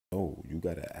No, you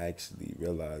gotta actually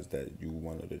realize that you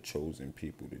one of the chosen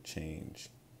people to change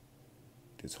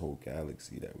this whole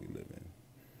galaxy that we live in.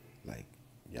 Like,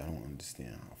 y'all don't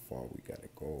understand how far we gotta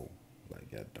go.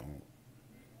 Like, y'all don't.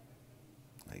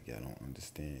 Like, y'all don't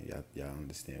understand. Y'all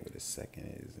understand what a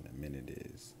second is and a minute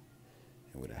is,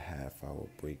 and what a half-hour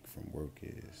break from work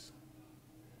is.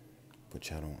 But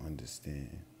y'all don't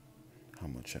understand how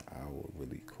much an hour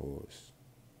really costs.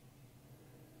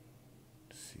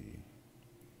 See,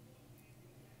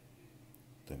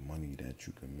 the money that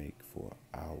you can make for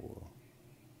an hour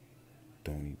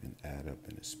don't even add up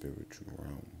in the spiritual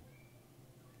realm.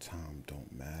 Time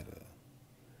don't matter.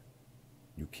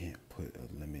 You can't put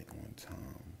a limit on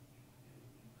time.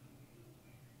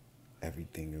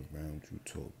 Everything around you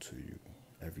talk to you.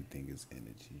 Everything is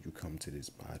energy. You come to this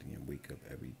body and wake up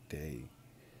every day.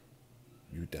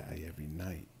 You die every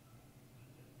night.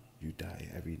 You die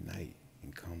every night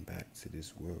and come back to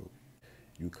this world.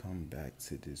 You come back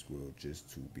to this world just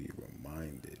to be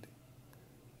reminded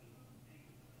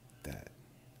that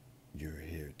you're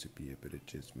here to be able to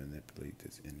just manipulate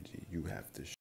this energy. You have to